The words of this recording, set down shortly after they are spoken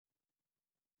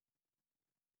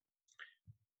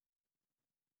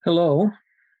Hello,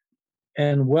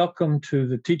 and welcome to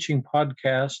the teaching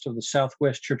podcast of the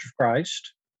Southwest Church of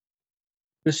Christ.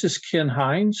 This is Ken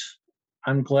Hines.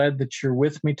 I'm glad that you're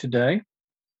with me today.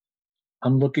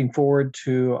 I'm looking forward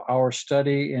to our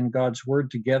study in God's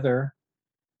Word together.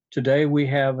 Today we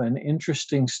have an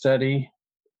interesting study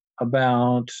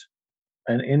about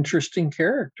an interesting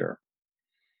character,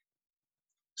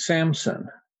 Samson.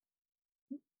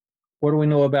 What do we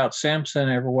know about Samson?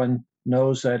 Everyone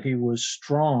knows that he was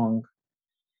strong,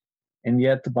 and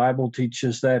yet the Bible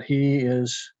teaches that he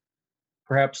is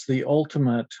perhaps the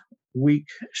ultimate weak,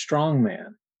 strong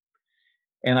man.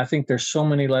 And I think there's so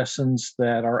many lessons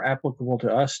that are applicable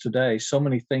to us today, so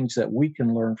many things that we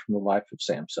can learn from the life of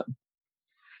Samson.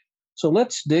 So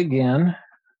let's dig in.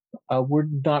 We're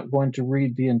not going to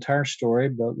read the entire story,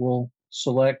 but we'll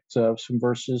select some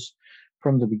verses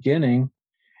from the beginning.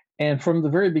 And from the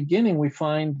very beginning, we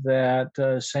find that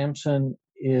Samson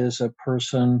is a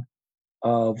person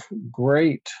of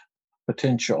great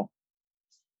potential.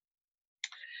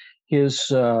 His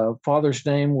father's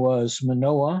name was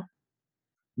Manoah.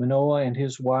 Manoah and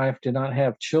his wife did not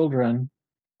have children,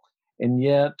 and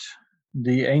yet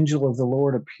the angel of the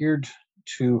Lord appeared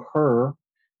to her,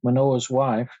 Manoah's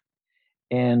wife,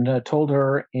 and told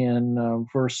her in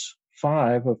verse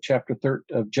 5 of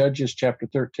Judges chapter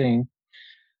 13.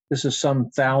 This is some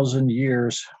 1,000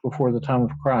 years before the time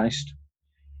of Christ.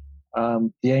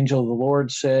 The angel of the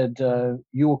Lord said,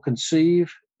 "You will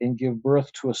conceive and give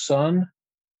birth to a son.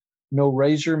 No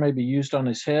razor may be used on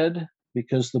his head,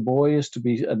 because the boy is to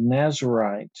be a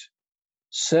Nazirite,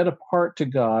 set apart to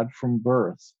God from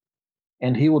birth,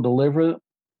 and he will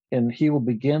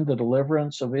begin the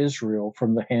deliverance of Israel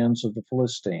from the hands of the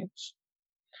Philistines."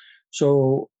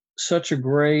 So, such a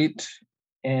great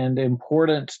and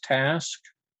important task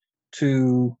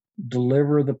to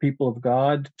deliver the people of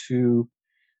God, to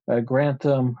grant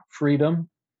them freedom.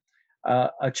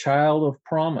 A child of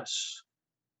promise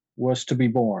was to be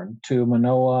born to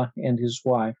Manoah and his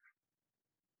wife.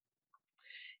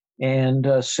 And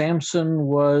Samson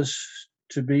was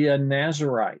to be a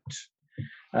Nazirite.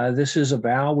 This is a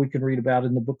vow we can read about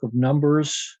in the book of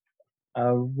Numbers,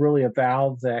 really a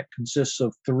vow that consists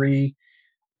of three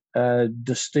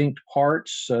distinct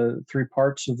parts, three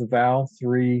parts of the vow,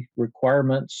 three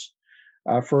requirements.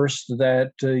 First,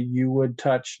 that you would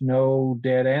touch no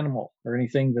dead animal or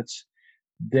anything that's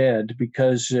dead,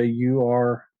 because you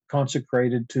are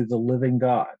consecrated to the living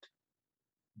God.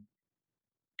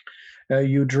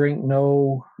 You drink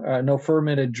no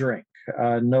fermented drink,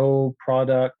 no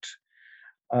product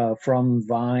from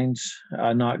vines,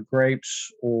 not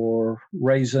grapes or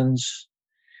raisins,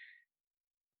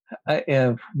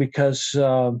 because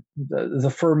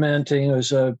the fermenting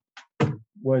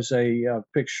was a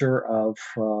picture of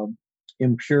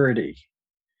impurity.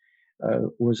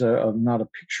 Was not a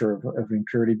picture of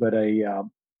impurity, but a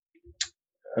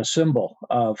symbol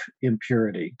of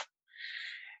impurity.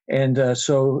 And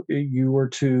so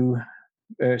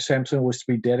Samson was to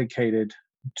be dedicated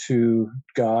to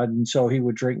God, and so he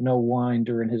would drink no wine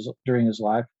during his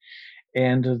life.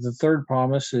 And the third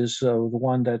promise is the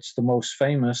one that's the most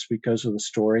famous because of the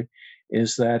story,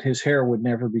 is that his hair would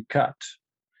never be cut.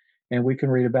 And we can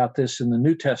read about this in the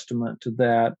New Testament,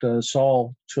 that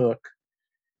Saul took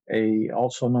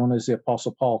also known as the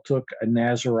Apostle Paul, took a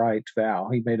Nazirite vow.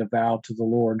 He made a vow to the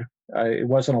Lord. It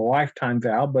wasn't a lifetime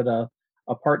vow, but a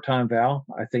part-time vow.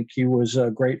 I think he was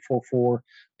grateful for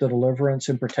the deliverance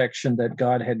and protection that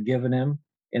God had given him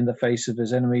in the face of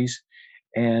his enemies,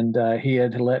 and he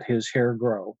had to let his hair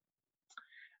grow.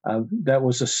 That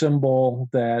was a symbol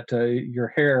that your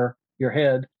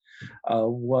head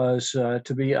was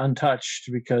to be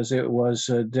untouched, because it was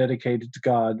dedicated to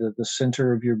God, the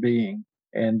center of your being.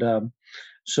 And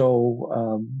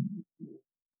so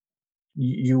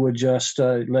you would just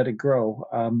let it grow.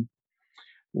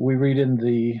 We read in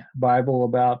the Bible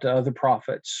about other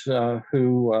prophets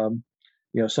who,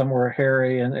 some were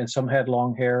hairy and some had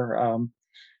long hair.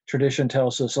 Tradition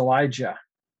tells us Elijah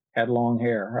had long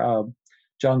hair.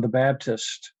 John the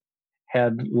Baptist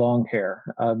had long hair.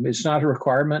 It's not a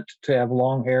requirement to have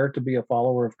long hair to be a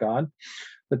follower of God,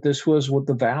 but this was what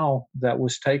the vow that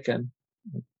was taken,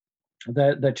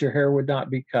 that your hair would not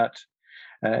be cut,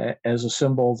 as a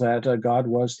symbol that God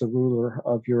was the ruler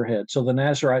of your head. So the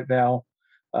Nazirite vow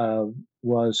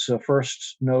was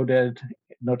first, no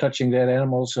touching dead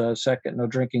animals, second, no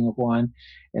drinking of wine,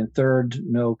 and third,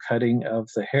 no cutting of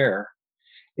the hair.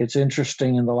 It's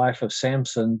interesting in the life of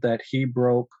Samson that he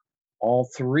broke all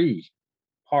three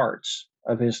parts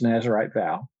of his Nazirite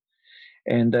vow.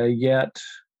 And yet,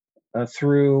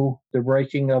 through the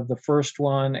breaking of the first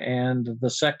one and the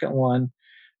second one,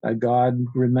 God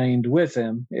remained with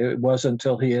him. It wasn't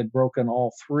until he had broken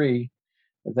all three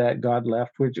that God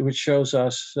left, which shows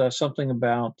us something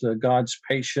about God's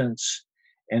patience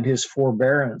and his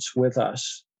forbearance with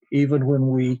us. Even when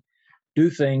we do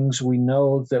things we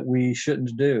know that we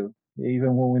shouldn't do,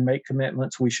 even when we make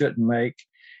commitments we shouldn't make,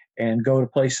 and go to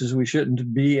places we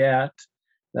shouldn't be at,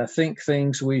 think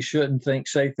things we shouldn't think,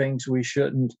 say things we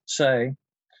shouldn't say.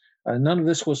 None of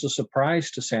this was a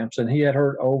surprise to Samson. He had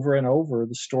heard over and over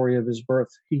the story of his birth.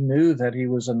 He knew that he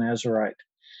was a Nazirite,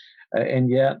 and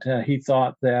yet he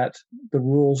thought that the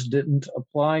rules didn't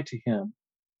apply to him.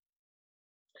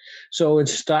 So in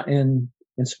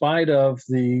spite of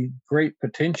the great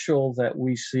potential that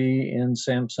we see in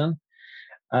Samson,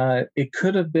 it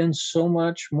could have been so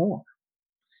much more.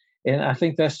 And I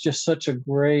think that's just such a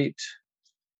great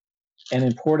and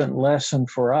important lesson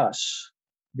for us,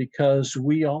 because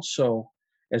we also,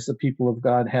 as the people of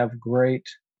God, have great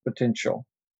potential.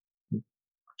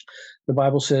 The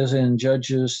Bible says in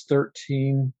Judges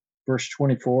 13, verse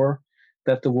 24,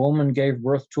 that the woman gave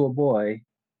birth to a boy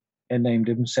and named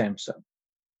him Samson.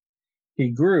 He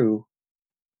grew,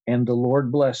 and the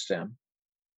Lord blessed him.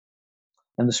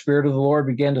 And the Spirit of the Lord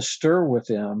began to stir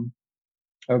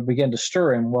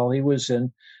him while he was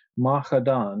in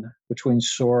Mahadon, between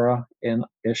Sora and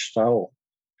Eshtaol.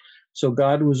 So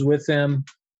God was with him.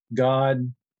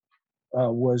 God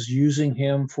was using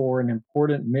him for an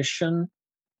important mission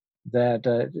that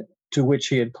to which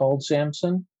he had called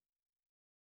Samson.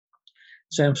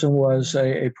 Samson was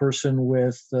a person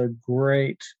with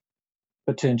great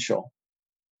potential.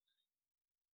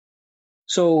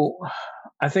 So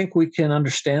I think we can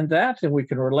understand that, and we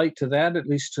can relate to that, at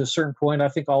least to a certain point. I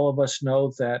think all of us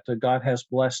know that God has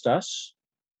blessed us.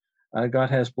 God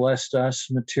has blessed us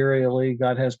materially.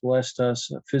 God has blessed us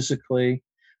physically.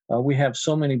 We have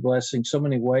so many blessings, so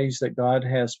many ways that God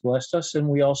has blessed us. And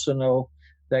we also know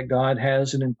that God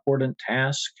has an important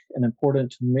task, an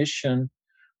important mission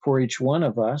for each one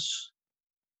of us.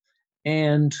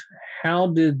 And how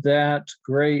did that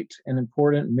great and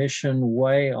important mission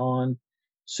weigh on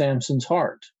Samson's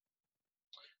heart?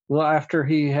 Well, after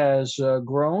he has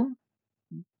grown,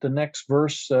 the next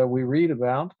verse we read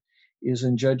about is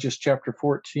in Judges chapter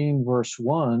 14, verse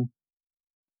 1.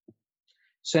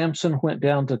 Samson went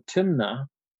down to Timnah,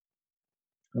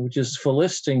 which is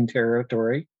Philistine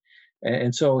territory,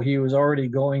 and so he was already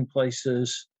going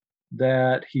places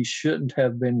that he shouldn't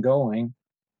have been going,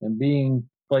 and being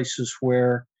places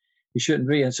where he shouldn't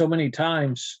be. And so many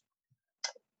times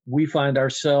we find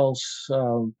ourselves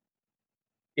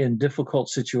in difficult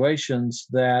situations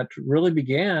that really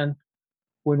began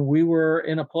when we were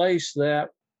in a place that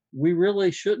we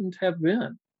really shouldn't have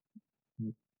been.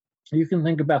 You can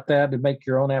think about that and make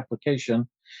your own application.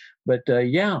 But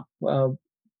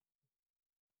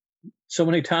so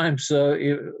many times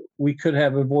we could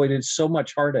have avoided so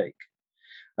much heartache.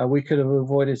 We could have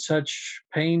avoided such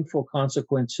painful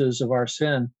consequences of our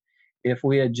sin if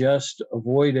we had just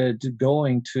avoided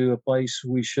going to a place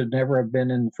we should never have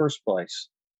been in the first place.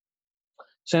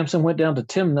 Samson went down to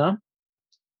Timnah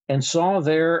and saw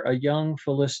there a young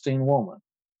Philistine woman.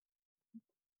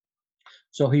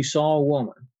 So he saw a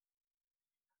woman.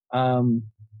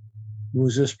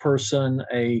 Was this person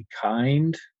a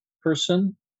kind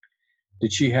person?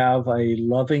 Did she have a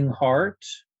loving heart?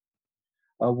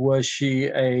 Was she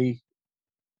a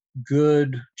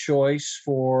good choice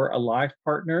for a life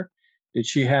partner? Did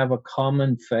she have a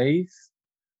common faith?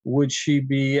 Would she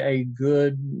be a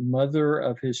good mother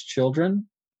of his children?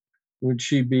 Would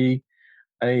she be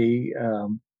a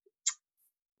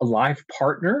life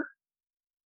partner?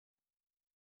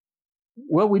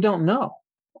 Well, we don't know.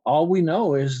 All we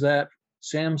know is that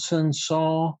Samson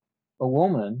saw a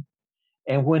woman,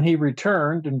 and when he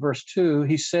returned, in verse 2,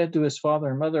 he said to his father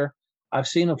and mother, I've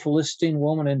seen a Philistine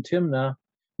woman in Timnah.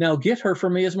 Now get her for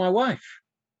me as my wife.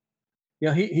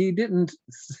 He didn't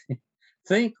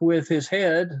think with his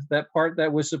head, that part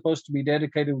that was supposed to be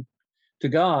dedicated to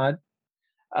God.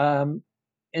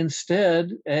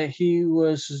 Instead, he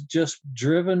was just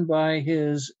driven by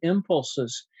his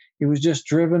impulses. He was just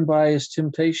driven by his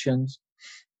temptations.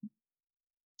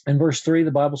 In verse 3,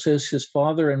 the Bible says his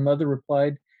father and mother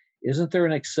replied, isn't there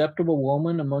an acceptable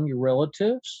woman among your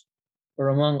relatives or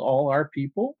among all our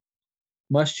people?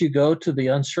 Must you go to the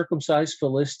uncircumcised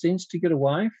Philistines to get a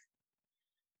wife?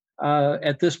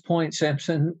 At this point,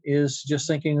 Samson is just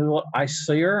thinking, well, I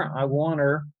see her, I want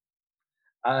her.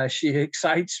 She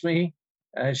excites me.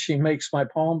 She makes my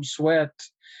palms sweat.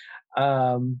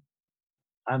 I'm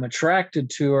attracted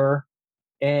to her,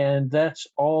 and that's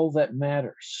all that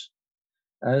matters.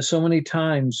 So many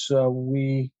times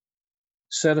we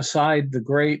set aside the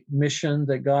great mission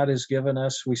that God has given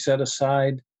us. We set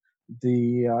aside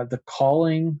the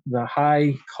calling, the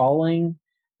high calling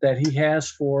that He has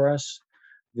for us,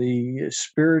 the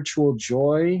spiritual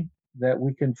joy that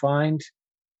we can find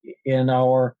in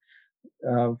our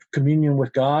communion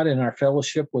with God and our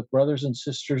fellowship with brothers and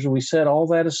sisters. We set all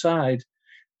that aside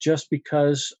just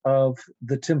because of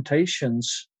the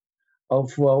temptations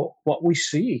of what we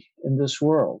see in this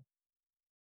world.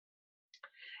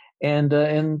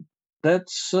 And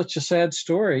that's such a sad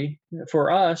story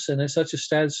for us, and it's such a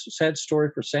sad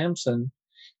story for Samson,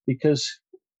 because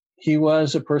he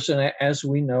was a person, as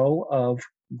we know, of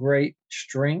great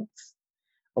strength.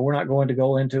 We're not going to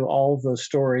go into all the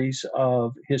stories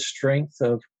of his strength,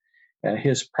 of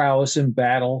his prowess in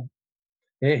battle,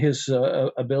 his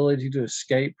ability to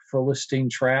escape Philistine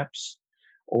traps,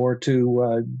 or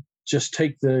to just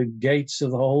take the gates of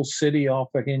the whole city off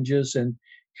the hinges and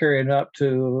carry it up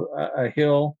to a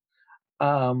hill.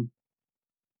 But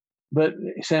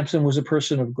Samson was a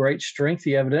person of great strength.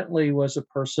 He evidently was a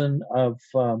person of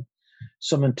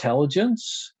some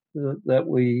intelligence that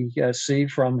we see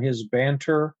from his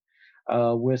banter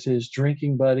with his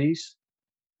drinking buddies.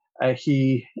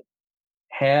 He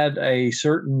had a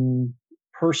certain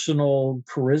personal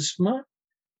charisma.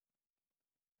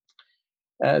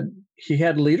 He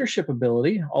had leadership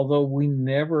ability, although we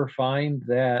never find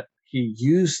that he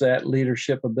used that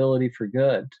leadership ability for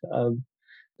good.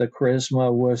 The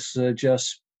charisma was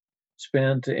just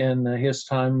spent in his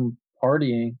time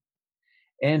partying,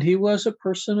 and he was a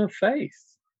person of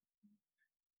faith.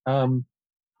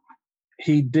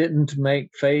 He didn't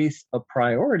make faith a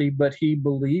priority, but he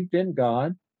believed in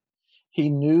God. He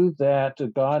knew that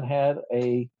God had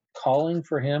a calling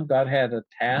for him, God had a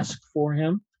task for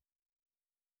him.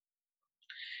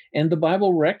 And the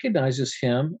Bible recognizes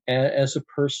him as a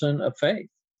person of faith.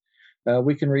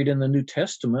 We can read in the New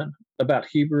Testament about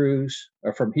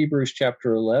from Hebrews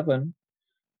chapter 11,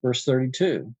 verse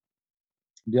 32.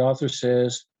 The author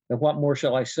says, "And what more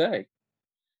shall I say?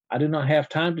 I do not have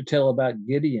time to tell about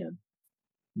Gideon,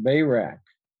 Barak,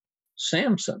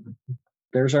 Samson."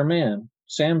 There's our man,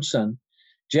 Samson,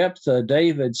 Jephthah,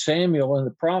 David, Samuel, and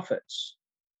the prophets,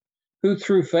 who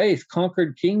through faith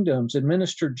conquered kingdoms,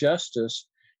 administered justice,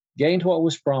 gained what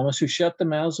was promised, who shut the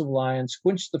mouths of lions,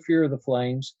 quenched the fear of the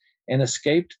flames, and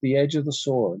escaped the edge of the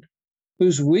sword,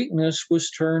 whose weakness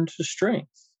was turned to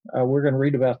strength. We're going to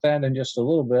read about that in just a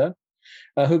little bit.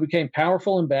 Who became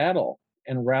powerful in battle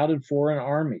and routed foreign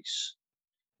armies,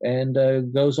 and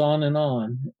goes on.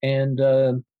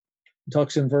 And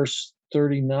talks in verse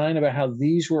 39 about how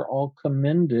these were all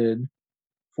commended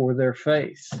for their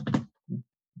faith.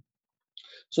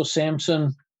 So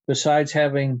Samson, besides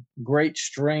having great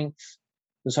strength,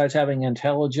 besides having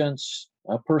intelligence,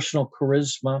 personal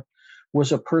charisma,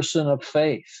 was a person of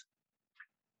faith.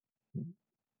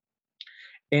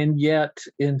 And yet,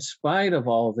 in spite of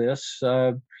all this,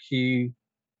 he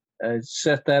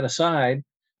set that aside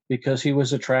because he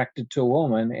was attracted to a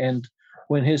woman. And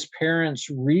when his parents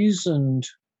reasoned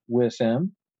with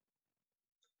him,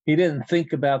 he didn't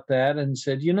think about that and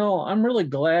said, I'm really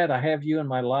glad I have you in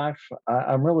my life.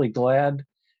 I'm really glad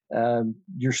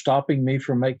you're stopping me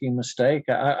from making a mistake.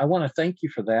 I want to thank you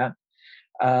for that.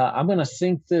 I'm going to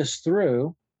think this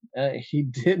through. He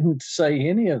didn't say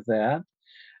any of that.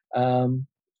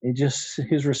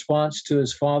 His response to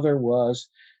his father was,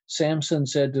 Samson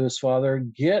said to his father,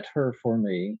 "Get her for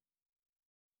me.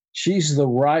 She's the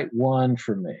right one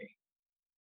for me."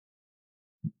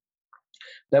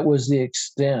 That was the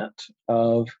extent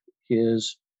of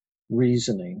his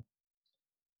reasoning.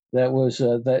 That was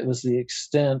the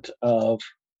extent of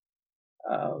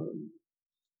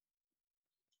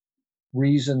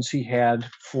reasons he had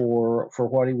for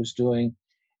what he was doing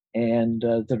and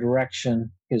the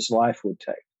direction his life would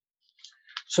take.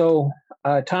 So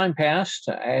time passed,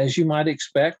 as you might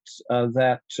expect.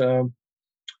 That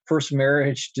first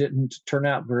marriage didn't turn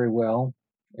out very well.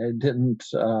 It didn't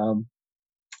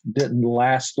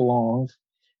last long,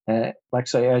 like I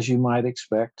say, as you might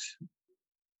expect.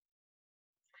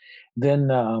 Then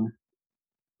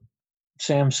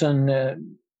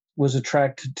Samson was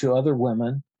attracted to other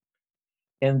women.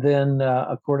 And then,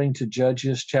 according to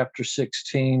Judges chapter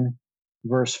 16,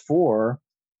 verse 4,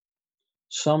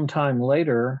 sometime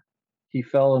later, he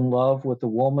fell in love with a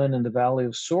woman in the valley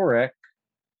of Sorek.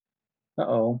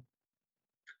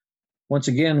 Once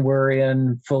again, we're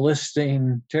in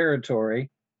Philistine territory.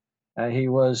 He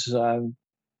was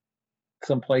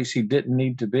someplace he didn't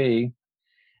need to be.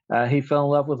 He fell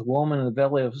in love with a woman in the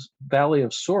valley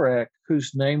of Sorek,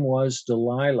 whose name was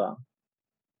Delilah.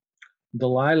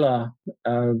 Delilah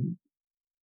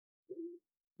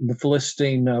The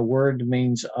Philistine word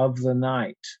means of the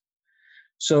night.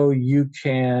 So you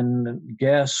can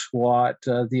guess what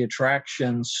the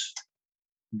attractions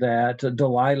that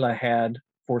Delilah had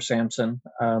for Samson.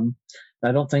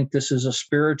 I don't think this is a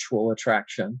spiritual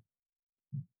attraction.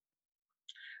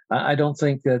 I don't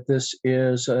think that this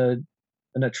is an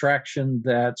attraction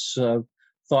that's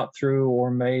thought through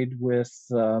or made with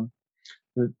the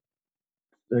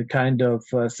kind of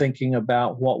thinking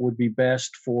about what would be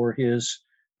best for his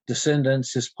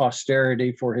descendants, his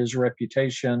posterity, for his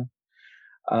reputation,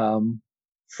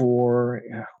 for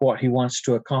what he wants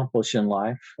to accomplish in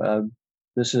life.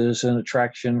 This is an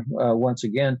attraction, once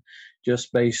again,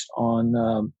 just based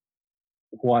on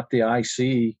what the eye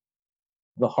see,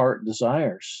 the heart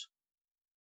desires.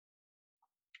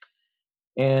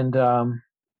 And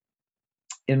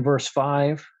in verse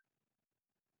 5,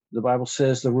 the Bible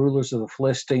says the rulers of the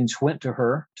Philistines went to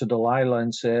her, to Delilah,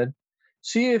 and said,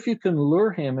 "See if you can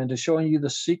lure him into showing you the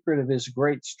secret of his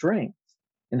great strength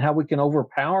and how we can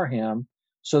overpower him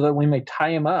so that we may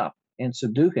tie him up and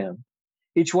subdue him.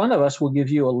 Each one of us will give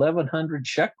you 1,100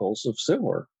 shekels of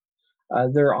silver."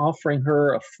 They're offering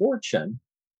her a fortune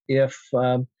if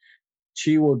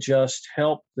she will just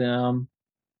help them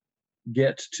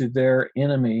get to their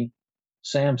enemy,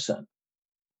 Samson.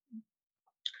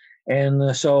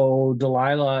 And so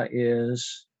Delilah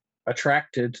is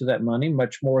attracted to that money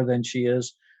much more than she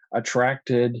is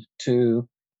attracted to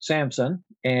Samson.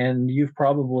 And you've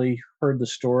probably heard the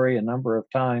story a number of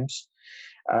times.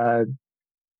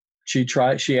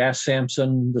 She asks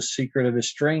Samson the secret of his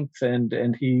strength,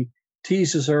 and he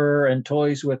teases her and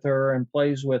toys with her and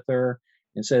plays with her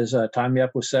and says, "Tie me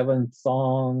up with 7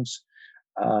 thongs,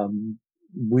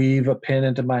 weave a pin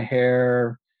into my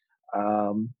hair,"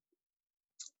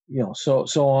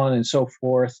 so on and so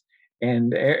forth.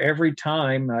 And every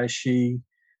time she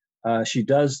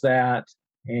does that,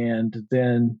 and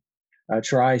then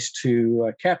tries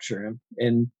to capture him,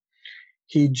 and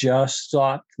he just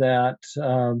thought that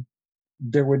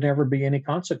there would never be any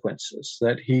consequences,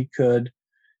 that he could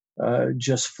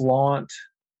just flaunt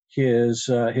his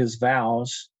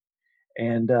vows,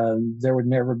 and there would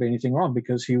never be anything wrong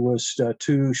because he was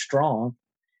too strong.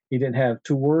 He didn't have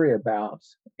to worry about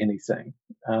anything.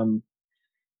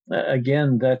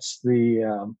 Again, that's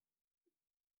the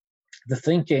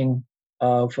thinking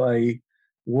of a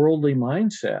worldly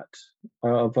mindset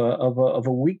of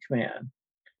a weak man.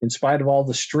 In spite of all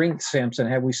the strength Samson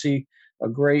had, we see a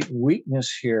great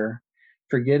weakness here,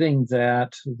 forgetting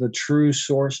that the true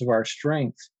source of our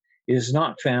strength is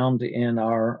not found in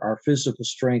our physical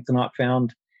strength, not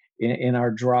found in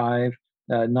our drive,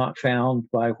 not found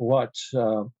by what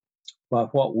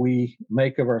we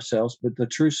make of ourselves, but the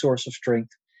true source of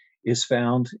strength is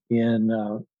found in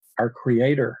our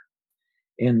Creator,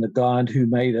 in the God who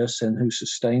made us and who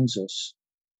sustains us.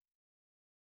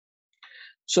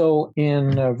 So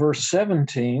in verse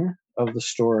 17 of the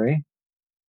story,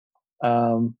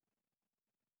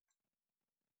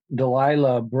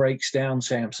 Delilah breaks down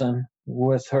Samson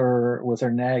with her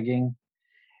nagging,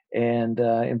 and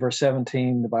in verse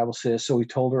 17 the Bible says, "So he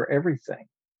told her everything.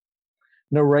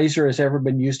 'No razor has ever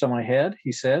been used on my head,'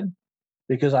 he said,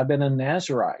 'because I've been a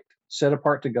Nazirite, set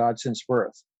apart to God since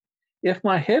birth. If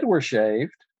my head were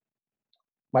shaved,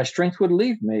 my strength would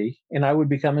leave me, and I would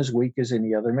become as weak as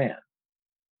any other man.'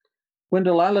 When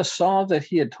Delilah saw that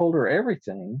he had told her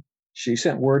everything, she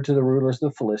sent word to the rulers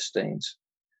of the Philistines,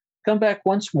 'Come back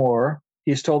once more.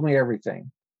 He's told me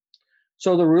everything.'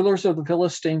 So the rulers of the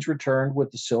Philistines returned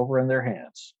with the silver in their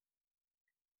hands.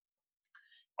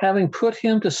 Having put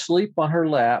him to sleep on her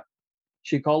lap,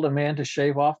 she called a man to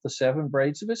shave off the 7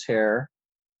 braids of his hair,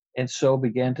 and so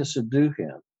began to subdue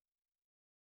him,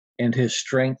 and his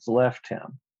strength left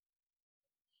him.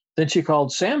 Then she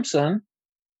called, 'Samson,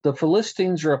 the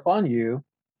Philistines are upon you.'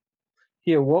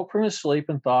 He awoke from his sleep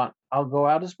and thought, 'I'll go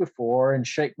out as before and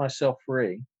shake myself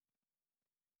free.'"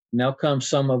 Now comes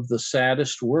some of the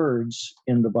saddest words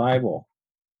in the Bible.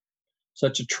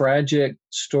 Such a tragic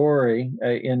story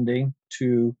ending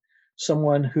to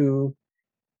someone who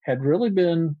had really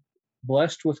been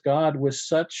blessed with God with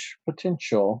such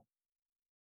potential.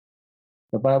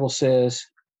 The Bible says,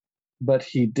 "But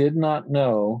he did not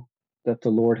know that the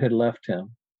Lord had left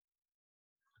him."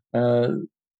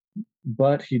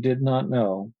 But he did not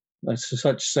know. That's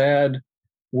such sad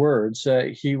words.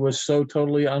 He was so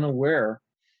totally unaware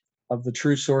of the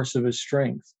true source of his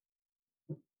strength.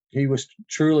 He was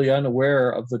truly unaware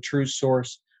of the true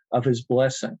source of his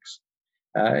blessings.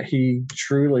 He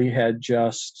truly had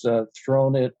just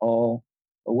thrown it all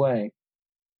away.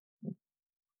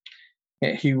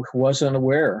 He wasn't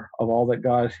aware of all that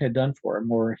God had done for him,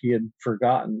 or he had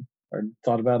forgotten or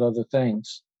thought about other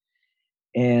things.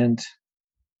 And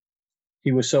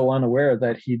he was so unaware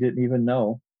that he didn't even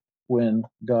know when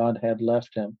God had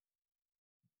left him.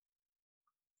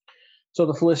 So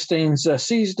the Philistines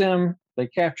seized him, they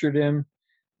captured him,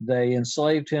 they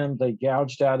enslaved him, they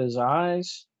gouged out his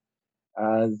eyes,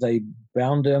 they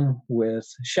bound him with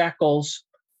shackles,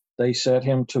 they set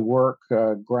him to work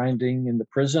grinding in the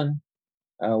prison,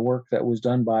 work that was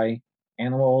done by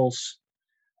animals,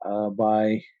 uh,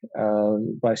 by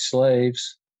by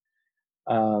slaves.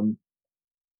 Um,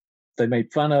 they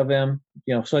made fun of him.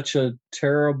 Such a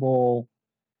terrible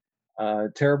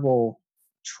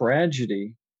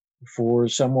tragedy for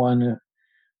someone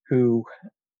who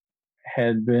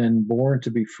had been born to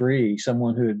be free,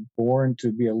 someone who had born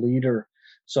to be a leader,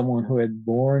 someone who had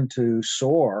born to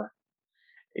soar,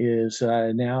 is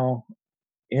now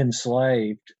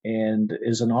enslaved and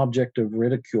is an object of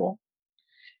ridicule.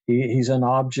 He's an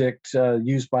object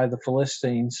used by the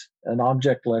Philistines, an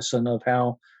object lesson of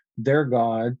how their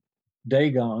God,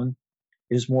 Dagon,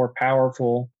 is more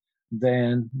powerful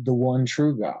than the one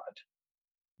true God,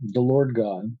 the Lord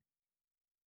God.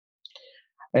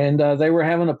 And they were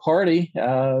having a party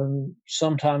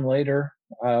sometime later,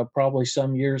 probably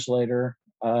some years later.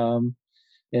 And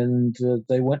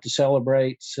they went to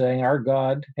celebrate, saying, "Our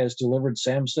God has delivered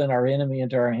Samson, our enemy,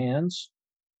 into our hands."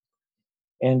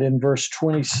 And in verse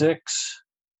 26,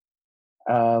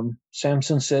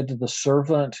 Samson said to the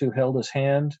servant who held his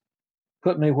hand,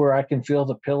 "Put me where I can feel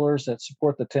the pillars that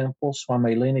support the temple so I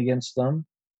may lean against them."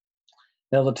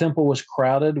 Now the temple was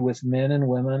crowded with men and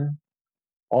women.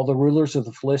 All the rulers of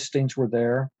the Philistines were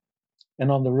there,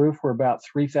 and on the roof were about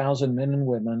 3,000 men and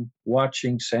women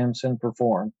watching Samson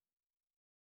perform.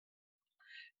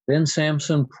 Then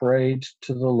Samson prayed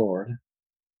to the Lord.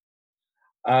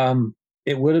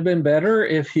 It would have been better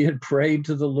if he had prayed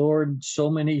to the Lord so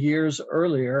many years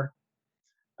earlier,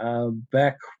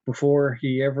 back before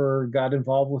he ever got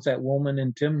involved with that woman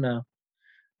in Timnah.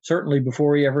 Certainly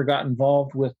before he ever got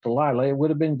involved with Delilah. It would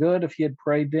have been good if he had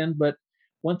prayed then. But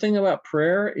one thing about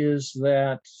prayer is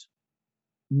that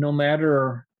no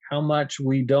matter how much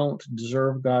we don't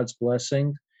deserve God's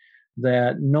blessing,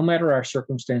 that no matter our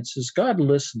circumstances, God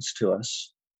listens to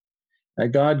us.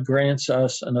 God grants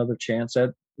us another chance.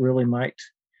 That really might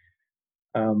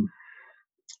um,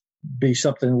 be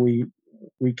something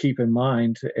we keep in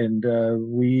mind, and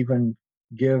we even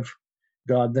give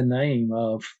God the name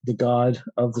of the God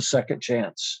of the second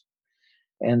chance.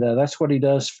 And that's what he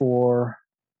does for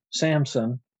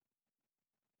Samson.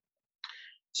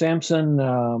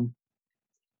 Samson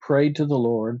prayed to the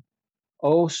Lord,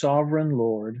 "O sovereign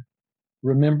Lord,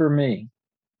 remember me.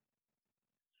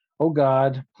 O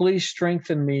God, please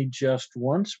strengthen me just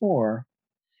once more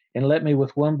and let me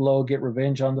with one blow get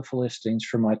revenge on the Philistines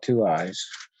for my two eyes."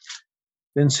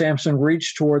 Then Samson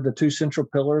reached toward the two central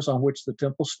pillars on which the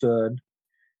temple stood.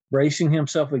 Bracing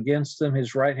himself against them,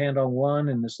 his right hand on one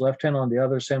and his left hand on the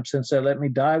other, Samson said, "Let me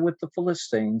die with the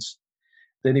Philistines."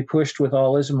 Then he pushed with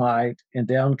all his might, and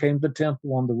down came the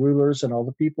temple on the rulers and all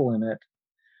the people in it.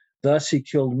 Thus he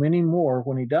killed many more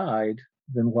when he died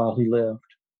than while he lived.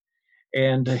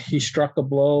 And he struck a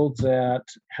blow that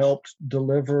helped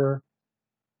deliver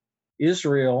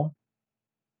Israel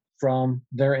from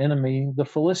their enemy, the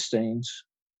Philistines,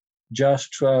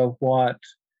 just what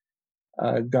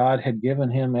God had given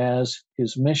him as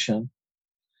his mission.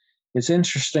 It's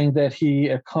interesting that he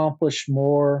accomplished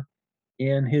more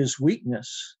in his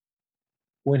weakness,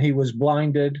 when he was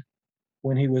blinded,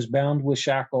 when he was bound with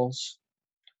shackles,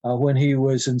 when he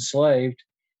was enslaved.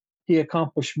 He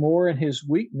accomplished more in his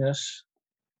weakness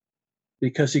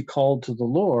because he called to the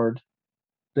Lord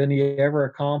than he ever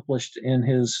accomplished in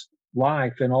his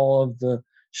life, and all of the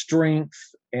strength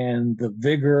and the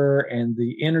vigor and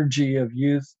the energy of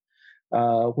youth,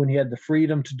 when he had the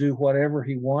freedom to do whatever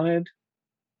he wanted.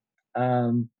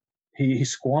 He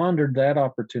squandered that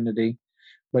opportunity,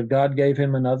 but God gave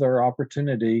him another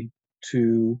opportunity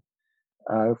to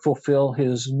fulfill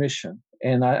his mission.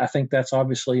 And I think that's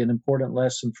obviously an important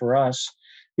lesson for us,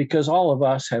 because all of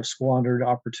us have squandered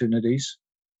opportunities.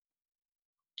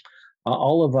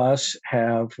 All of us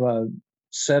have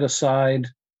set aside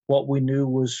what we knew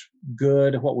was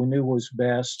good, what we knew was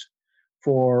best,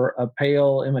 for a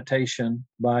pale imitation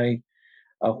by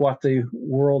what the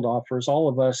world offers. All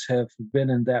of us have been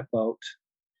in that boat.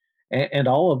 And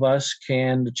all of us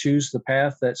can choose the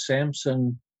path that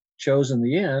Samson chose in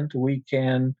the end. We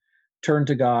can turn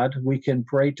to God. We can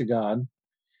pray to God.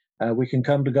 We can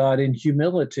come to God in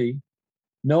humility,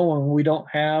 knowing we don't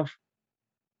have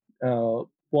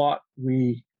what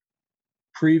we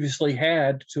previously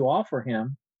had to offer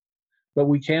him, but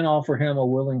we can offer him a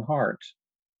willing heart.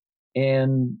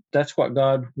 And that's what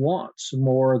God wants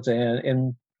more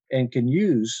than, and can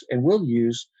use and will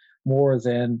use more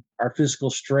than our physical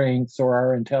strength or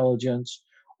our intelligence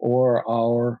or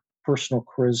our personal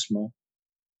charisma.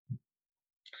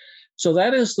 So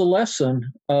that is the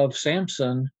lesson of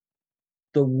Samson,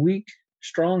 the weak,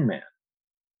 strong man.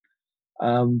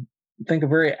 I think a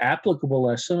very applicable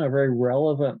lesson, a very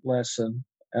relevant lesson,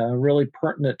 really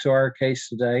pertinent to our case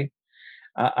today.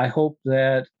 I hope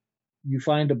that you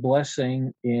find a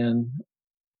blessing in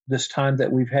this time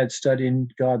that we've had studying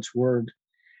God's Word.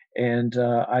 And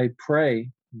I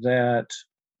pray that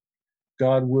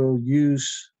God will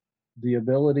use the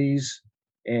abilities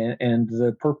and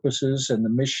the purposes and the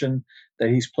mission that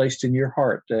He's placed in your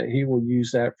heart, that He will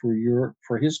use that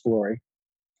for His glory,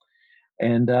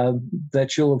 and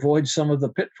that you'll avoid some of the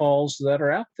pitfalls that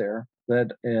are out there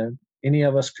that any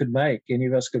of us could make. Any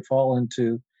of us could fall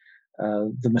into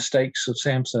the mistakes of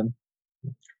Samson.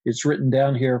 It's written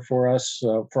down here for us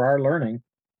for our learning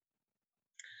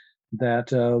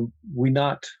that we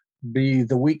not be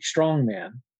the weak, strong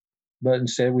man, but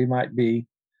instead we might be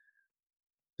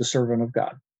the servant of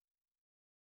God.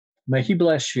 May He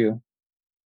bless you.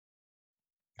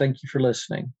 Thank you for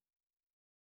listening.